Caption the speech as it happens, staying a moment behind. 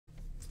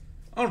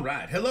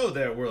Alright, hello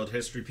there, world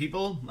history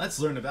people. Let's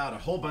learn about a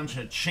whole bunch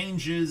of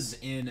changes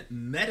in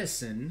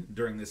medicine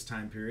during this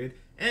time period,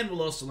 and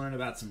we'll also learn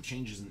about some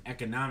changes in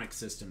economic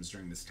systems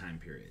during this time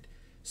period.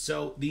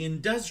 So, the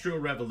Industrial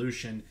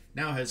Revolution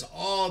now has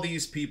all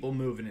these people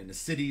moving into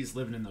cities,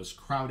 living in those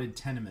crowded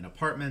tenement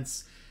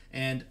apartments,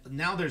 and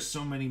now there's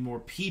so many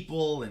more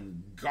people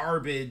and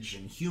garbage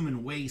and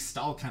human waste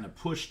all kind of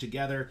pushed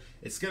together.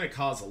 It's going to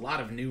cause a lot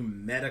of new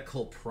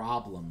medical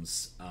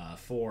problems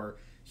for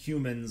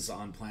humans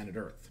on planet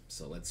Earth.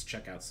 So let's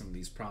check out some of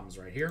these problems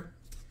right here.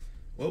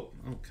 Whoa,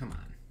 oh, come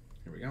on.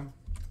 Here we go.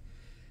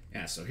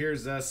 Yeah, so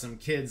here's some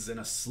kids in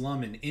a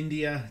slum in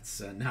India. It's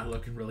not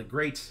looking really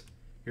great.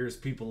 Here's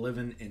people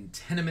living in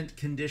tenement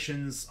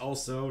conditions,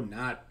 also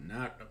not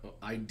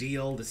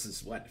ideal. This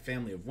is what,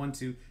 family of 1,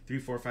 2, 3,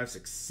 4, 5,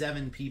 6,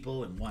 7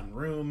 people in one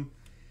room.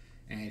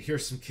 And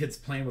here's some kids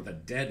playing with a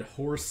dead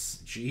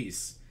horse.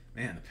 Jeez,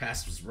 man, the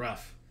past was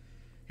rough.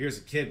 Here's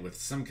a kid with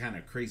some kind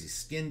of crazy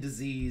skin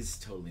disease,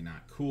 totally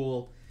not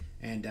cool.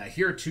 And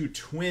here are two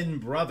twin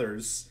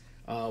brothers.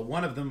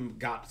 One of them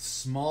got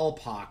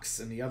smallpox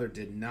and the other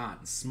did not.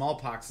 And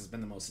smallpox has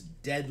been the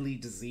most deadly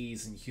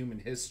disease in human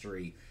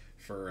history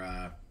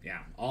for,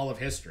 all of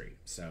history.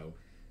 So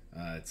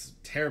it's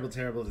a terrible,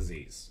 terrible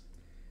disease.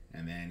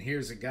 And then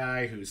here's a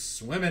guy who's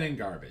swimming in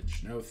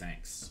garbage. No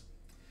thanks.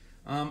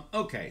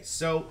 Okay,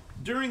 so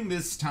during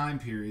this time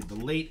period, the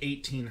late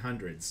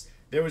 1800s,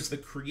 there was the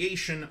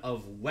creation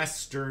of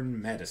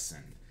Western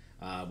medicine.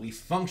 We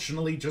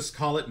functionally just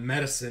call it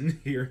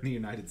medicine here in the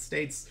United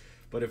States,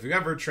 but if you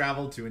ever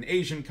travel to an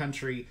Asian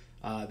country,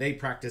 they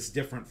practice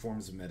different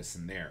forms of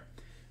medicine there.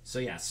 So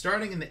yeah,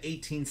 starting in the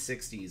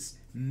 1860s,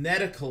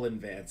 medical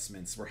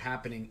advancements were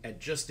happening at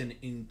just an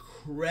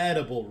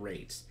incredible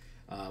rate.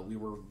 We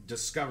were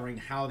discovering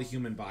how the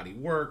human body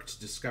worked,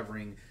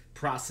 discovering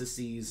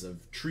processes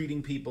of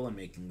treating people and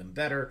making them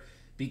better,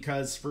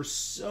 because for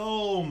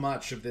so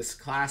much of this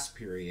class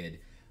period,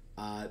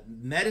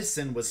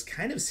 medicine was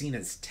kind of seen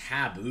as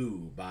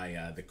taboo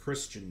by the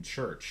Christian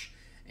church.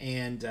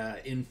 And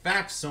in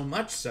fact, so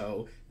much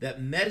so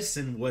that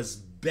medicine was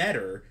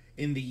better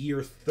in the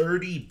year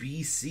 30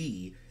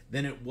 BC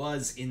than it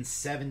was in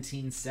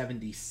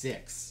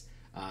 1776.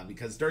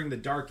 Because during the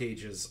Dark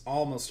Ages,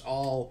 almost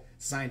all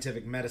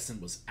scientific medicine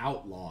was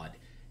outlawed.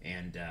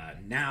 And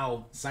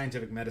now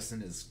scientific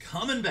medicine is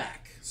coming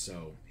back.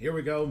 So here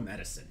we go,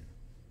 medicine.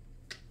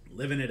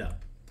 Living it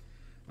up.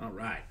 All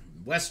right,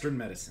 Western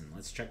medicine.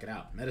 Let's check it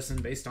out.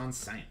 Medicine based on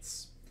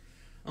science.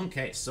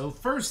 Okay, so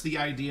first the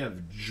idea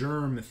of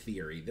germ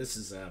theory. This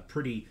is a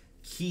pretty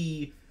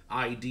key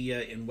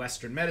idea in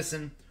Western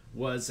medicine.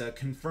 Was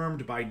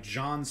confirmed by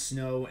John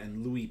Snow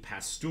and Louis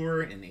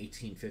Pasteur in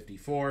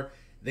 1854.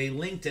 They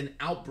linked an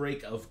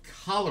outbreak of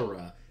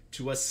cholera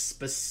to a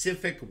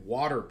specific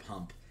water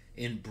pump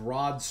in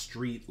Broad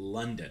Street,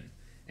 London.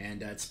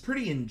 And it's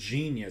pretty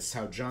ingenious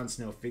how John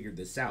Snow figured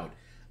this out.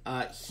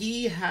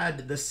 He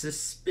had the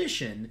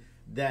suspicion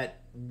that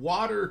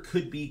water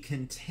could be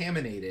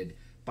contaminated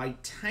by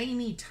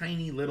tiny,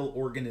 tiny little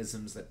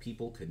organisms that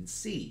people couldn't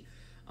see.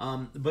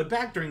 But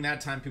back during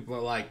that time, people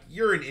are like,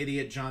 you're an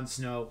idiot, Jon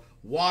Snow.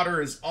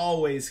 Water is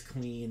always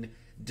clean.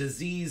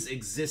 Disease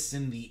exists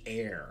in the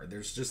air.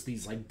 There's just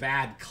these like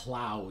bad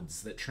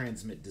clouds that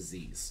transmit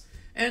disease.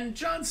 And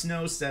Jon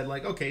Snow said,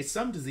 like, okay,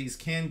 some disease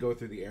can go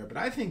through the air, but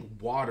I think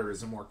water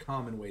is a more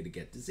common way to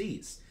get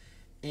disease.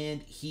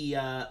 And he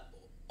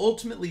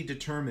ultimately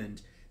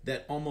determined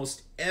that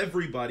almost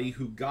everybody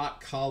who got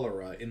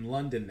cholera in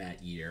London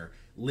that year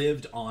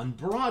lived on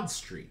Broad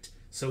Street.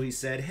 So he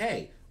said,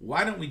 hey,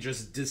 why don't we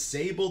just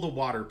disable the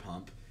water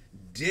pump,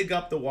 dig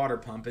up the water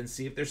pump, and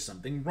see if there's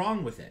something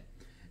wrong with it?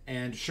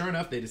 And sure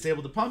enough, they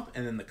disabled the pump,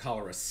 and then the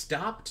cholera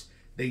stopped.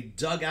 They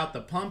dug out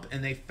the pump,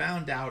 and they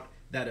found out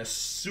that a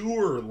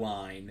sewer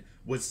line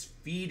was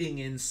feeding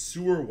in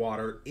sewer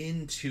water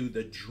into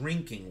the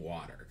drinking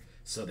water.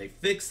 So they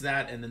fixed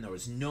that, and then there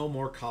was no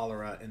more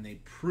cholera, and they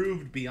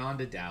proved beyond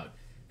a doubt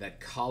that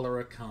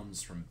cholera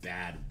comes from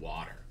bad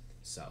water.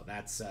 So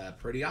that's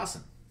pretty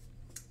awesome.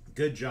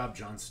 Good job,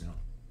 Jon Snow.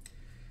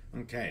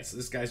 Okay, so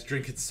this guy's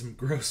drinking some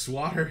gross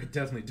water.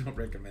 Definitely don't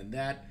recommend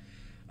that.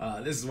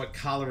 This is what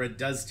cholera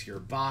does to your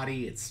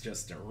body. It's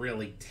just a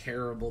really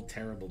terrible,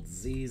 terrible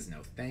disease.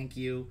 No thank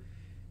you.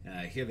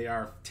 Here they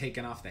are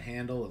taking off the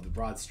handle of the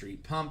Broad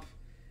Street pump.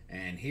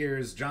 And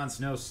here's Jon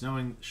Snow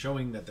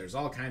showing that there's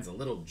all kinds of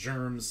little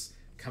germs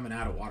coming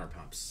out of water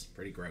pumps.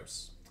 Pretty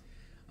gross.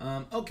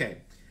 Okay.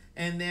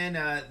 And then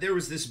there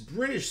was this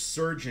British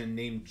surgeon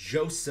named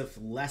Joseph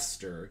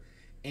Lester.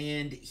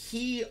 And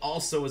he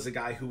also was a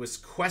guy who was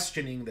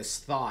questioning this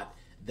thought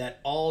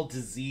that all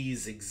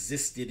disease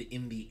existed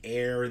in the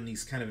air in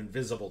these kind of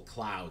invisible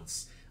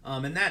clouds.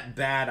 And that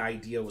bad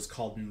idea was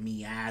called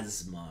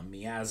miasma.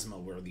 Miasma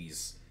were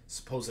these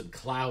supposed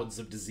clouds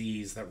of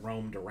disease that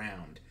roamed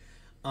around.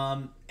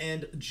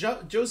 And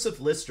Joseph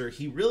Lister,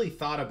 he really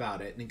thought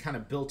about it and he kind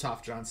of built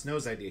off Jon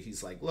Snow's idea.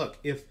 He's like, look,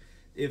 if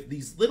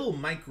these little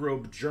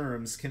microbe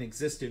germs can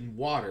exist in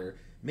water,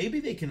 maybe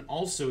they can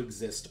also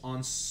exist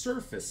on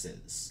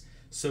surfaces.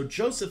 So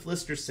Joseph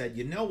Lister said,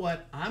 you know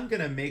what? I'm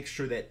going to make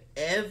sure that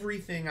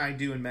everything I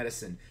do in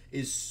medicine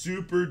is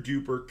super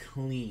duper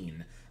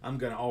clean. I'm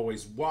going to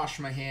always wash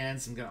my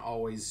hands. I'm going to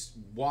always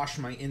wash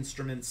my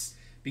instruments.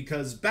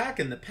 Because back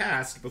in the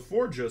past,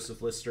 before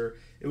Joseph Lister,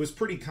 it was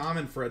pretty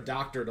common for a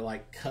doctor to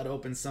like cut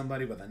open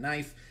somebody with a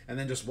knife and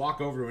then just walk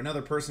over to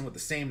another person with the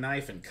same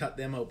knife and cut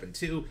them open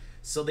too.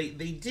 So they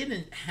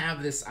didn't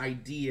have this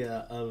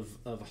idea of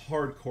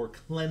hardcore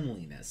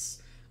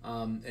cleanliness.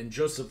 And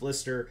Joseph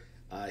Lister,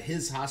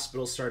 his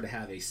hospital started to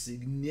have a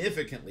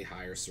significantly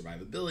higher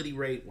survivability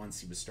rate once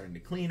he was starting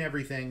to clean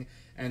everything.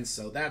 And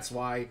so that's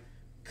why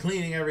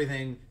cleaning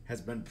everything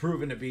has been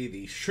proven to be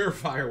the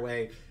surefire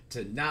way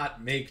to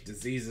not make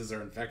diseases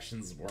or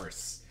infections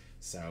worse.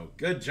 So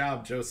good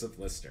job, Joseph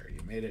Lister.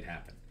 You made it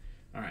happen.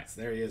 All right, so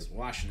there he is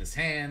washing his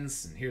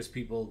hands, and here's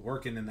people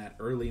working in that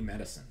early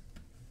medicine.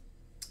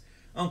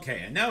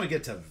 Okay, and now we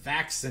get to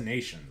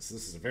vaccinations.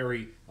 This is a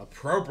very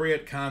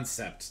appropriate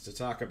concept to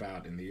talk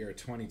about in the year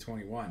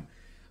 2021.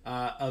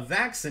 A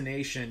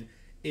vaccination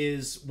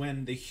is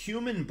when the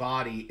human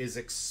body is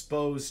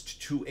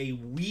exposed to a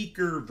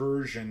weaker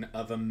version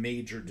of a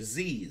major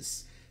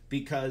disease.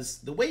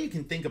 Because the way you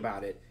can think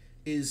about it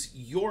is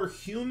your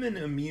human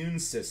immune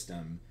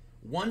system,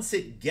 once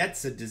it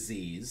gets a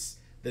disease,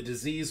 the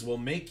disease will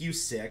make you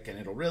sick and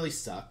it'll really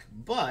suck.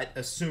 But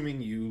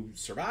assuming you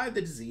survive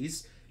the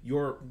disease,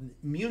 your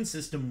immune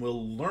system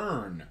will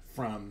learn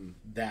from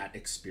that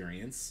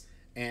experience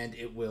and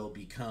it will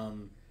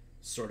become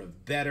sort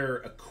of better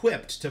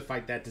equipped to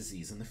fight that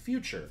disease in the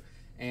future.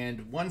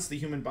 And once the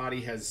human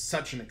body has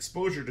such an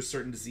exposure to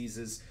certain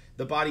diseases,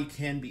 the body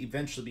can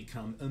eventually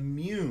become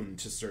immune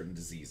to certain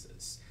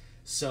diseases.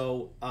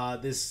 So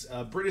this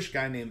British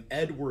guy named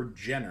Edward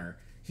Jenner,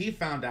 he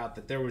found out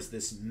that there was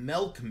this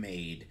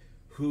milkmaid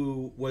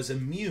who was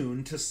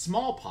immune to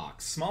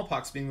smallpox,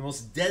 smallpox being the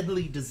most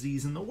deadly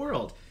disease in the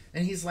world.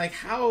 And he's like,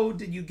 how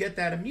did you get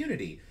that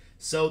immunity?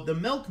 So the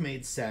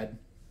milkmaid said,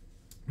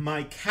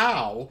 my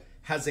cow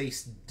has a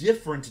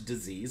different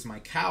disease. My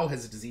cow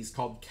has a disease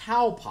called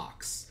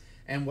cowpox.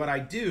 And what I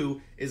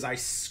do is I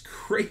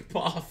scrape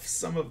off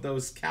some of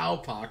those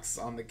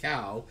cowpox on the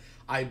cow.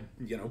 I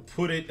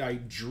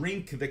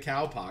drink the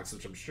cowpox,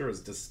 which I'm sure is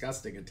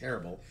disgusting and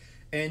terrible.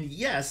 And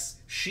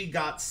yes, she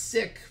got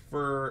sick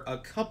for a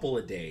couple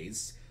of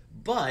days,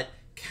 but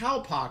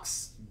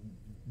cowpox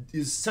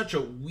is such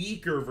a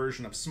weaker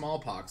version of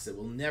smallpox that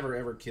will never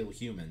ever kill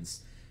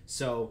humans.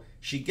 So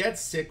she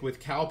gets sick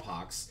with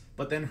cowpox,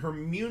 but then her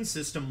immune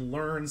system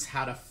learns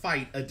how to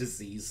fight a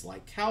disease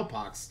like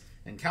cowpox.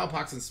 And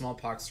cowpox and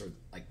smallpox are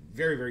like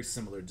very, very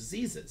similar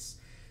diseases.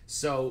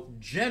 So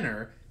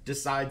Jenner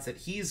decides that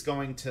he's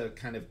going to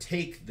kind of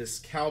take this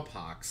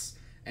cowpox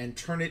and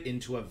turn it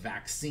into a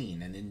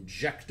vaccine, an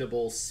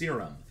injectable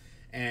serum.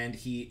 And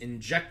he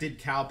injected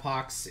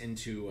cowpox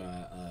into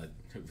a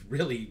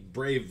really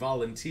brave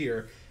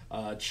volunteer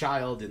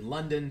child in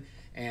London.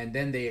 And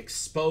then they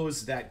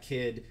exposed that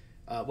kid.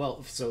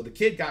 So the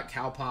kid got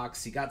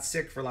cowpox. He got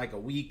sick for like a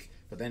week,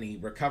 but then he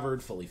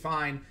recovered fully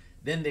fine.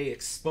 Then they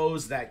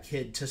exposed that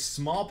kid to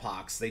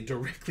smallpox. They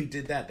directly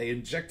did that. They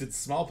injected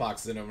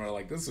smallpox in him and were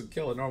like, this would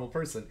kill a normal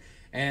person.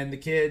 And the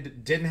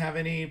kid didn't have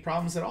any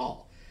problems at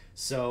all.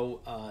 So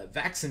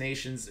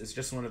vaccinations is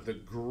just one of the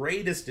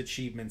greatest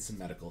achievements in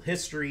medical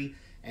history.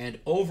 And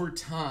over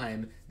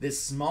time, this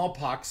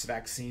smallpox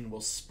vaccine will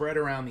spread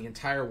around the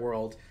entire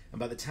world. And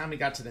by the time we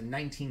got to the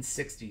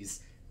 1960s,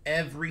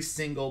 every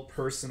single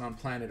person on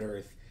planet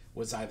Earth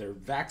was either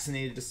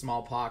vaccinated to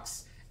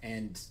smallpox,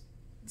 and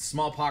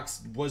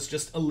smallpox was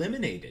just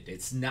eliminated.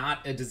 It's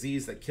not a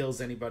disease that kills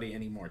anybody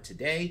anymore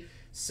today.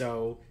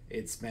 So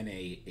it's been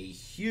a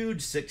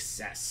huge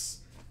success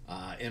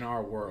in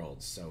our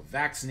world. So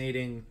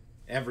vaccinating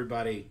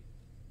everybody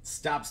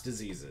stops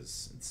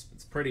diseases.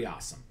 It's pretty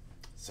awesome.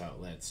 So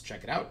let's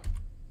check it out.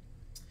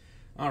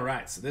 All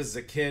right, so this is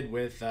a kid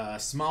with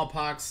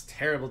smallpox,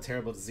 terrible,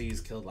 terrible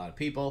disease, killed a lot of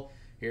people.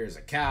 Here's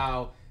a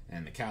cow,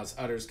 and the cow's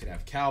udders could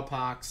have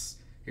cowpox.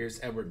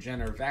 Here's Edward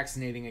Jenner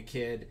vaccinating a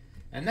kid.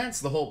 And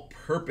that's the whole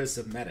purpose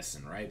of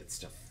medicine, right? It's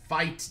to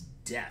fight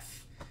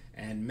death.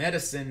 And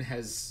medicine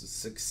has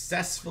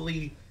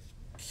successfully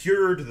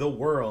cured the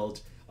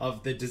world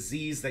of the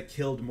disease that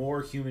killed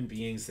more human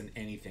beings than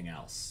anything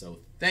else. So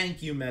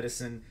thank you,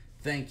 medicine.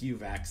 Thank you,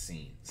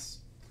 vaccines.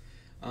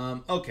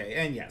 Okay,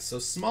 and yeah, so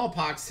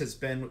smallpox has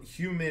been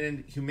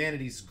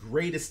humanity's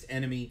greatest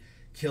enemy,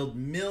 killed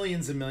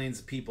millions and millions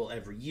of people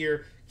every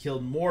year,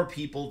 killed more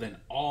people than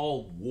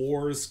all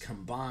wars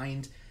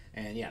combined.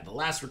 And yeah, the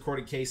last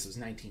recorded case was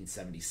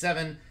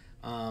 1977.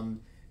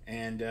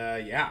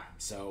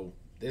 So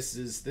this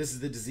is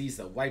the disease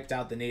that wiped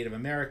out the Native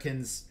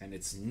Americans, and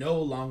it's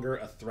no longer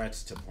a threat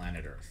to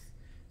planet Earth.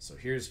 So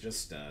here's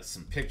just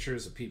some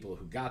pictures of people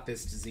who got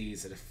this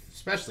disease. It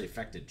especially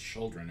affected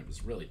children. It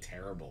was really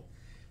terrible.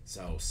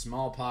 So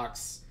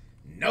smallpox,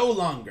 no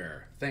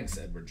longer. Thanks,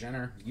 Edward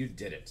Jenner. You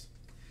did it.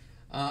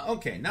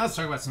 Okay, now let's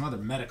talk about some other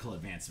medical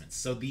advancements.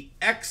 So the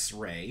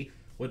X-ray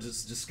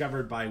was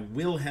discovered by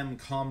Wilhelm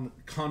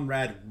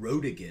Conrad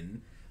Röntgen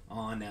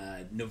On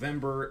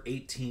November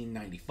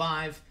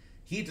 1895,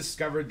 he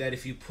discovered that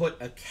if you put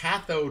a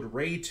cathode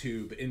ray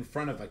tube in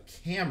front of a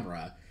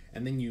camera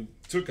and then you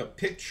took a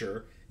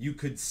picture, you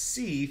could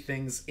see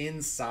things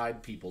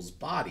inside people's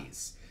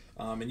bodies.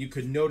 And you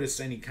could notice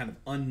any kind of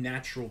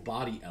unnatural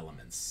body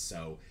elements.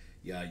 So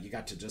yeah, you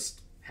got to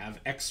just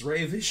have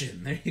X-ray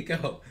vision. There you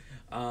go.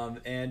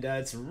 And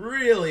it's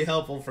really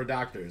helpful for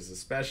doctors,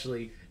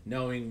 especially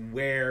knowing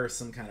where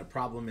some kind of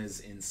problem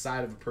is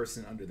inside of a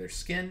person under their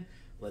skin.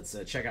 Let's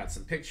check out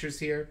some pictures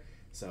here.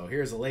 So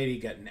here's a lady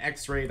getting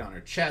X-rayed on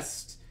her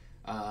chest.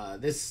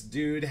 This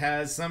dude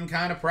has some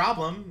kind of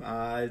problem.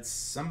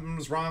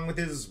 Something's wrong with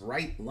his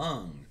right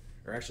lung,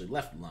 or actually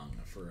left lung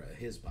for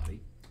his body.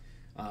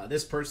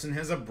 This person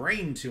has a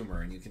brain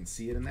tumor, and you can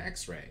see it in the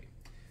X-ray.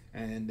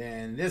 And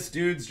then this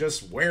dude's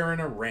just wearing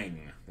a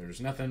ring.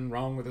 There's nothing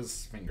wrong with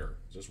his finger,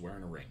 just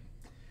wearing a ring.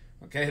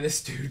 Okay,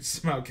 this dude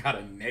somehow got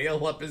a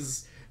nail up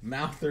his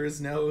mouth or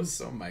his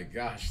nose. Oh my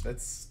gosh,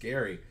 that's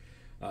scary.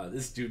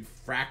 This dude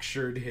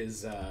fractured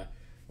his,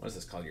 what is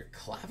this called? Your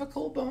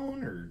clavicle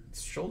bone or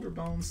shoulder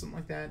bone, something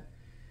like that.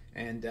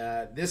 And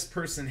this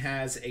person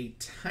has a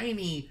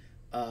tiny,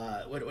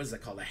 what was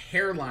that called? A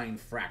hairline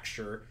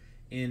fracture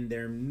in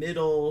their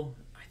middle,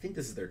 I think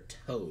this is their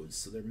toes,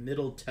 so their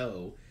middle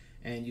toe.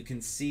 And you can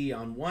see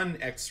on one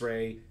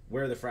X-ray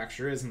where the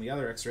fracture is, and the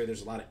other X-ray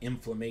there's a lot of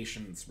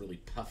inflammation. It's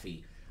really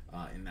puffy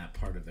in that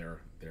part of their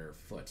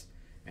foot.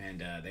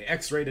 And they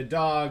X-rayed a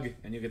dog,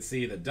 and you could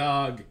see the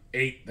dog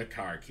ate the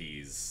car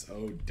keys.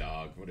 Oh,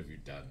 dog, what have you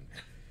done?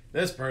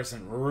 This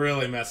person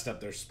really messed up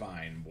their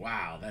spine.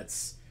 Wow,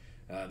 that's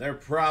they're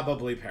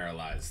probably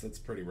paralyzed. That's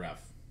pretty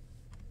rough.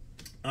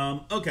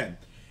 Okay,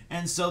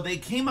 and so they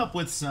came up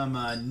with some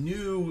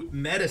new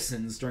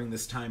medicines during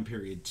this time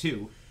period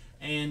too.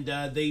 And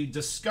they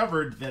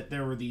discovered that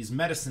there were these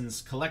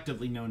medicines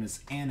collectively known as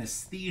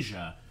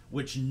anesthesia,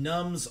 which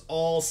numbs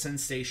all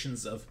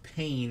sensations of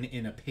pain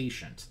in a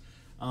patient.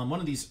 One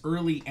of these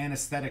early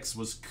anesthetics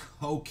was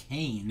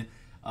cocaine,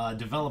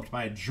 developed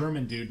by a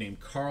German dude named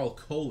Karl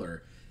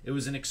Kohler. It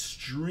was an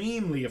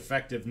extremely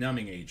effective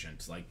numbing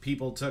agent. Like,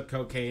 people took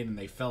cocaine and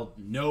they felt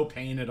no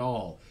pain at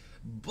all.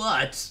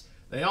 But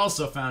they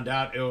also found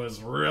out it was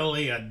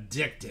really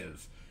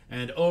addictive.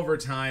 And over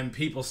time,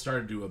 people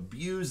started to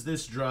abuse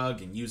this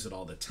drug and use it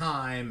all the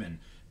time, and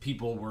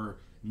people were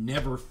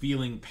never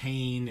feeling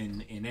pain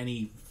in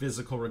any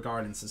physical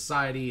regard in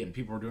society, and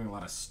people were doing a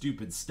lot of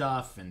stupid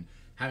stuff and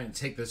having to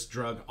take this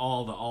drug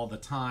all the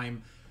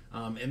time.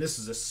 And this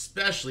is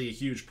especially a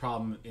huge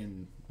problem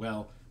in,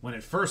 well, when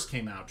it first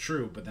came out,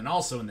 true, but then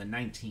also in the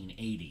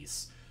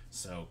 1980s.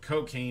 So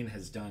cocaine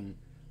has done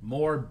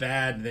more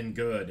bad than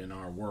good in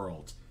our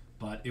world.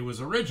 But it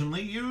was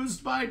originally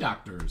used by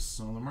doctors,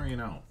 so the more you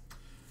know.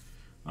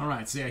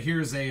 Alright, so yeah,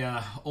 here's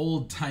a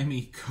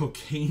old-timey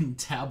cocaine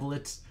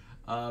tablet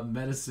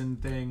medicine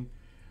thing.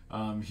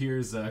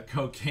 Here's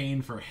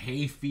cocaine for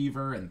hay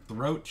fever and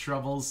throat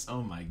troubles.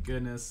 Oh my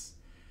goodness.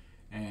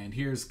 And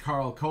here's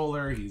Karl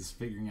Kohler. He's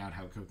figuring out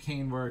how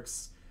cocaine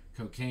works.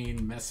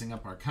 Cocaine messing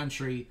up our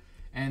country.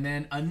 And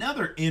then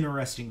another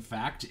interesting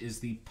fact is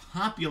the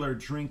popular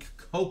drink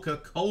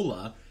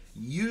Coca-Cola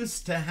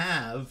used to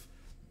have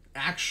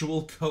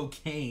actual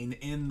cocaine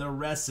in the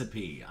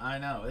recipe. I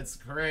know, it's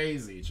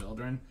crazy,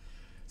 children.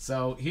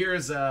 So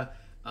here's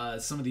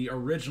some of the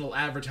original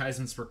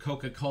advertisements for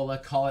Coca-Cola.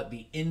 Call it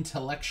the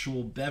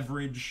intellectual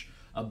beverage,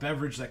 a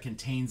beverage that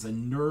contains a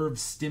nerve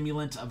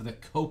stimulant of the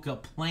coca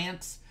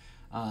plant.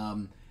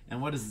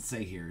 And what does it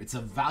say here? It's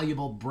a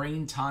valuable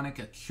brain tonic,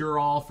 a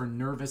cure-all for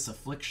nervous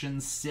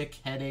afflictions, sick,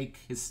 headache,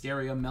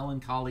 hysteria,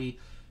 melancholy.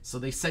 So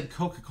they said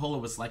Coca-Cola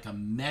was like a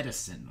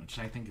medicine, which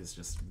I think is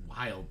just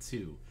wild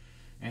too.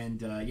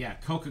 And yeah,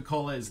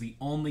 Coca-Cola is the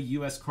only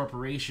U.S.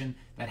 corporation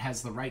that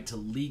has the right to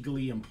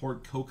legally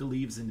import coca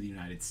leaves into the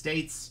United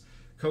States.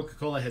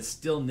 Coca-Cola has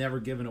still never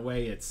given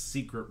away its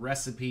secret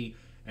recipe,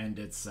 and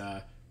it's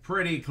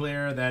pretty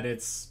clear that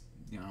it's,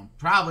 you know,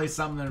 probably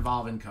something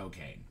involving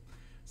cocaine.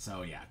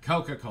 So yeah,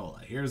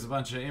 Coca-Cola. Here's a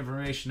bunch of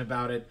information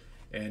about it,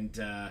 and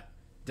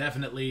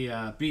definitely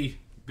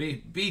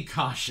be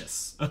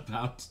cautious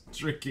about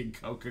drinking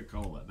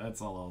Coca-Cola.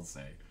 That's all I'll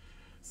say.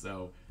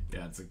 So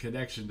yeah, it's a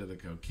connection to the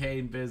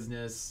cocaine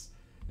business,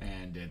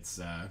 and it's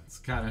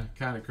kind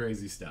of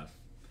crazy stuff.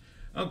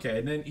 Okay,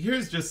 and then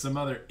here's just some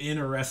other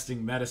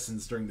interesting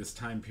medicines during this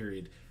time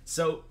period.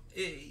 So,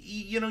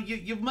 you know,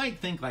 you might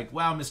think like,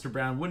 wow, Mr.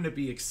 Brown, wouldn't it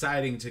be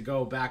exciting to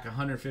go back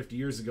 150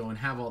 years ago and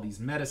have all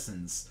these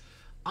medicines?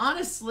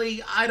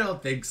 Honestly, I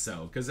don't think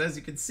so, because as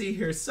you can see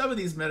here, some of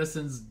these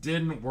medicines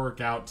didn't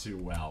work out too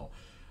well.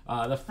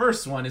 The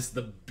first one is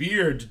the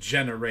beard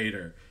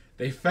generator.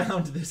 They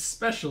found this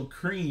special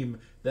cream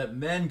that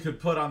men could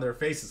put on their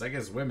faces, I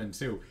guess women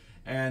too,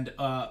 and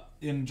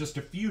in just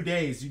a few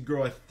days you'd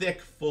grow a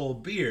thick, full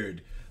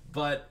beard.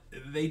 But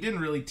they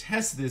didn't really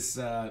test this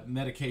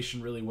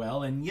medication really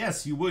well, and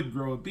yes, you would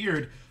grow a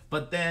beard,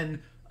 but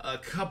then a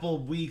couple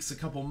weeks, a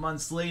couple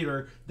months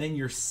later, then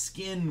your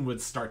skin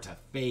would start to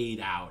fade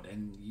out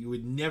and you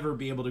would never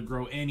be able to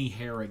grow any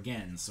hair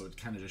again. So it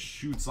kind of just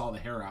shoots all the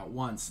hair out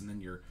once and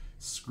then you're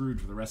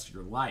screwed for the rest of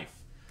your life.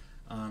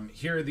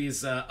 Here are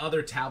these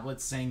other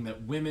tablets saying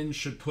that women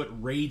should put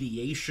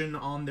radiation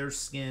on their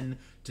skin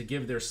to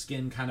give their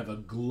skin kind of a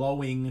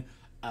glowing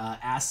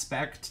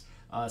aspect.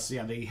 So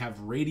yeah, they have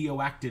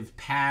radioactive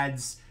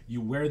pads.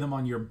 You wear them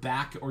on your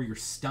back or your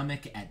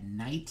stomach at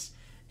night.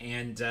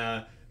 And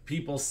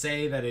people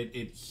say that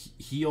it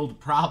healed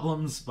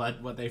problems,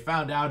 but what they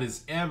found out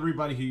is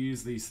everybody who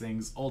used these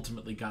things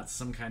ultimately got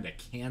some kind of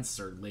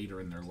cancer later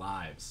in their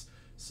lives.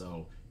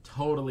 So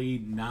totally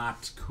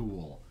not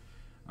cool.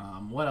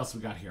 What else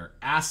we got here?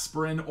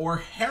 Aspirin or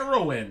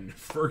heroin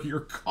for your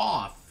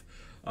cough.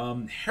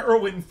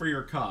 Heroin for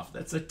your cough.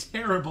 That's a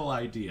terrible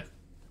idea.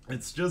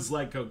 It's just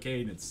like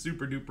cocaine. It's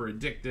super duper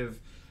addictive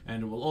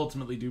and it will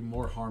ultimately do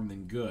more harm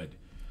than good.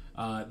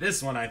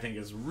 This one I think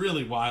is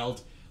really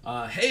wild.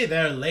 Hey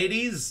there,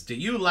 ladies. Do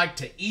you like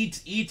to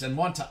eat, and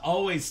want to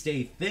always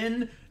stay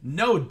thin?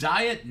 No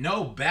diet,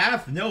 no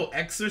bath, no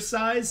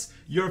exercise?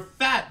 Your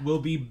fat will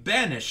be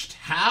banished.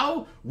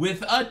 How?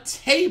 With a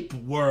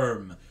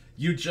tapeworm.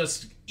 You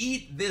just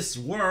eat this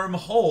worm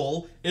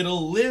whole,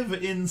 it'll live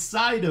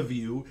inside of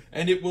you,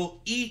 and it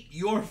will eat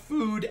your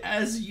food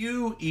as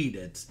you eat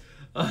it.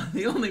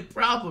 The only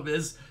problem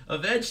is,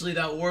 eventually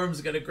that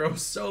worm's gonna grow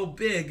so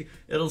big,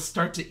 it'll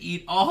start to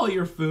eat all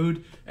your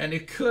food, and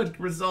it could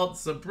result in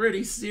some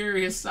pretty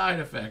serious side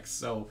effects.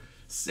 So,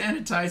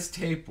 sanitized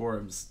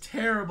tapeworms.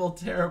 Terrible,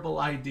 terrible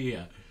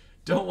idea.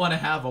 Don't want to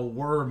have a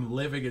worm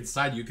living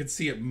inside you. You could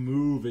see it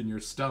move in your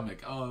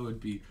stomach. Oh,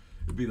 it'd be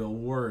the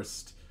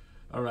worst.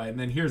 Alright, and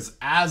then here's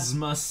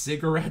asthma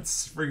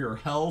cigarettes for your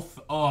health.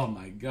 Oh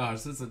my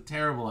gosh, that's a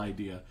terrible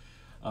idea.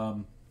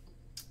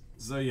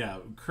 So yeah,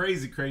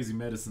 crazy, crazy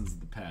medicines of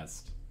the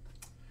past.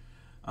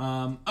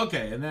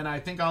 Okay, and then I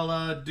think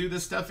I'll do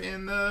this stuff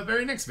in the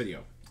very next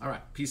video.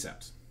 Alright, peace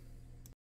out.